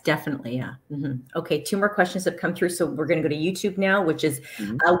 Yes, definitely. Yeah. Mm-hmm. Okay, 2 more questions have come through. So we're going to go to YouTube now, which is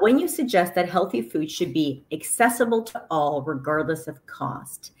when you suggest that healthy food should be accessible to all, regardless of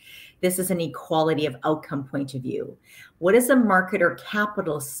cost. This is an equality of outcome point of view. What is a market or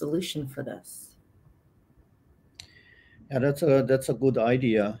capitalist solution for this? Yeah, that's a good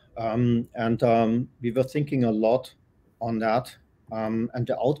idea. And we were thinking a lot on that. And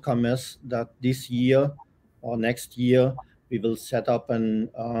the outcome is that this year or next year, we will set up an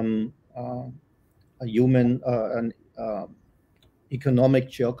economic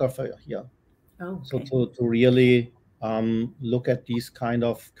geography here. Oh, okay. So to really look at these kind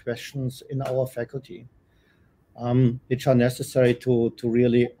of questions in our faculty, which are necessary to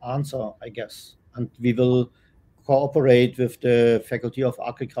really answer, I guess. And we will cooperate with the Faculty of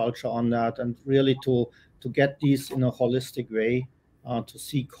Agriculture on that, and really to get these in a holistic way, to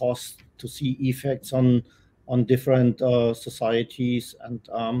see costs, to see effects on different societies, and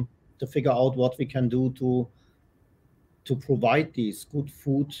to figure out what we can do to provide these good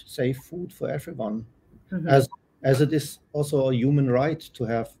food, safe food for everyone, as it is also a human right to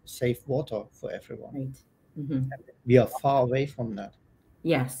have safe water for everyone. Right. Mm-hmm. We are far away from that.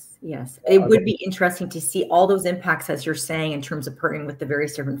 Yes, yes. It would be interesting to see all those impacts, as you're saying, in terms of partnering with the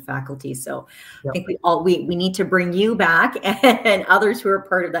various different faculties. So I think we need to bring you back and others who are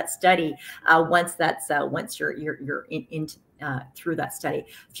part of that study once you're in through that study.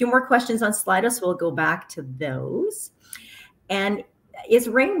 A few more questions on Slido, so we'll go back to those. And is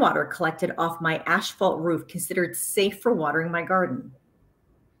rainwater collected off my asphalt roof considered safe for watering my garden?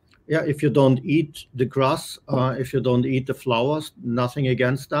 Yeah, if you don't eat the grass, if you don't eat the flowers, nothing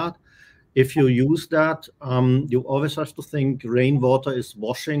against that. If you use that, you always have to think rainwater is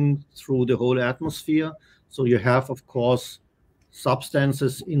washing through the whole atmosphere. So you have, of course,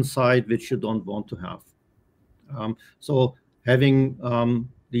 substances inside which you don't want to have. So having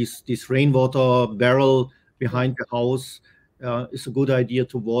this rainwater barrel behind the house is a good idea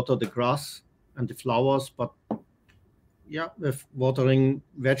to water the grass and the flowers, but yeah, with watering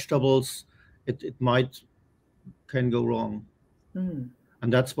vegetables, it can go wrong, and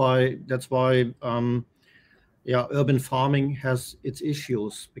that's why yeah, urban farming has its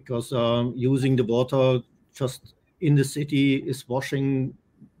issues because using the water just in the city is washing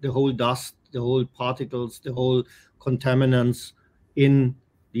the whole dust, the whole particles, the whole contaminants in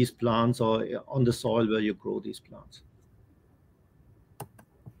these plants or on the soil where you grow these plants.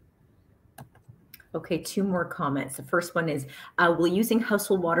 Okay, two more comments. The first one is, will using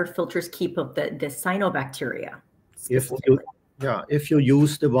household water filters keep up the cyanobacteria? If you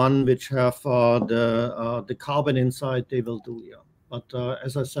use the one which have the carbon inside, they will do, yeah. But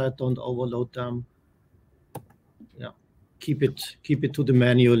as I said, don't overload them. Yeah, keep it to the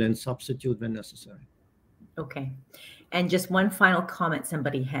manual and substitute when necessary. Okay. And just one final comment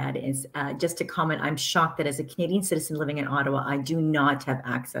somebody had is just a comment. I'm shocked that as a Canadian citizen living in Ottawa, I do not have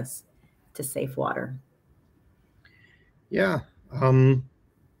access to safe water. Yeah.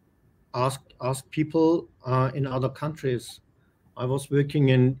 Ask people in other countries. I was working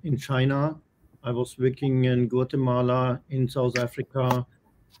in China. I was working in Guatemala, in South Africa,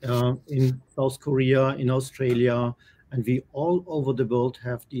 in South Korea, in Australia, and we all over the world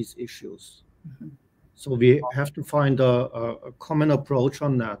have these issues. Mm-hmm. So we have to find a common approach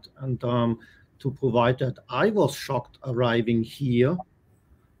on that and to provide that. I was shocked arriving here,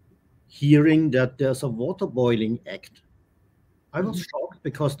 hearing that there's a water boiling act. I was shocked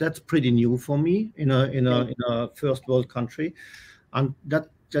because that's pretty new for me in a first world country, and that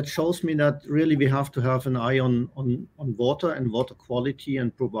shows me that really we have to have an eye on water and water quality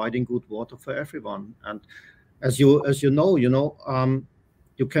and providing good water for everyone. And as you know,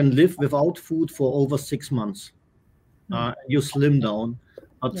 you can live without food for over 6 months. You slim down,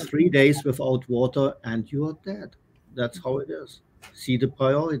 but 3 days without water and you are dead. That's how it is. See the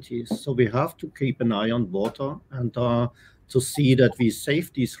priorities. So we have to keep an eye on water and to see that we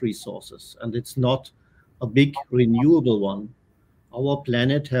save these resources. And it's not a big renewable one. Our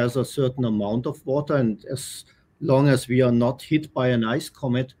planet has a certain amount of water, and as long as we are not hit by an ice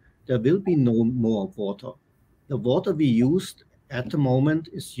comet, there will be no more water. The water we used at the moment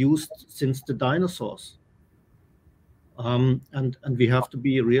is used since the dinosaurs. And we have to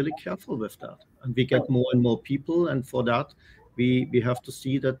be really careful with that. And we get more and more people, and for that, we have to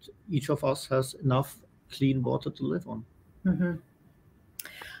see that each of us has enough clean water to live on. Mm-hmm.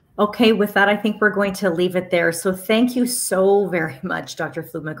 Okay, with that, I think we're going to leave it there. So thank you so very much, Dr.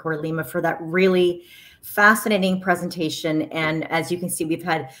 Pflugmacher Lima, for that really fascinating presentation. And as you can see, we've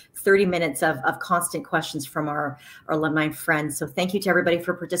had 30 minutes of constant questions from our alumni friends. So thank you to everybody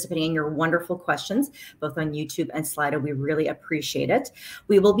for participating in your wonderful questions, both on YouTube and Slido. We really appreciate it.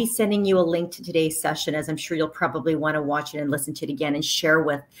 We will be sending you a link to today's session, as I'm sure you'll probably want to watch it and listen to it again and share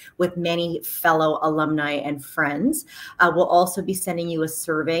with many fellow alumni and friends. We'll also be sending you a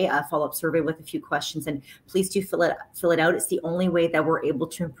survey, a follow-up survey with a few questions, and please do fill it out. It's the only way that we're able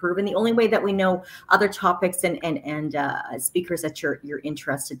to improve, and the only way that we know other topics and speakers that you're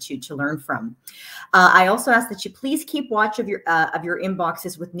interested to learn from. I also ask that you please keep watch of your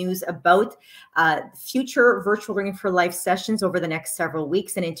inboxes with news about future virtual Learning for Life sessions over the next several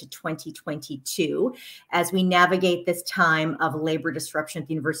weeks and into 2022 as we navigate this time of labor disruption at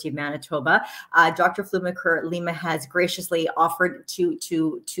the University of Manitoba. Dr. Pflugmacher Lima has graciously offered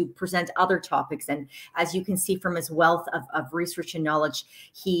to present other topics, and as you can see from his wealth of research and knowledge,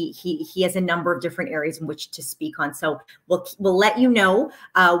 he has a number of different areas in which to speak on. So we'll let you know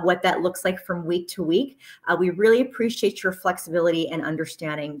what that looks like from week to week. We really appreciate your flexibility and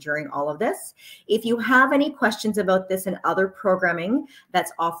understanding during all of this. If you have any questions about this and other programming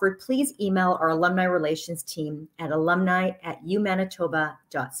that's offered, please email our alumni relations team at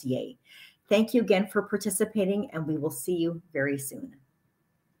alumni@umanitoba.ca. Thank you again for participating, and we will see you very soon.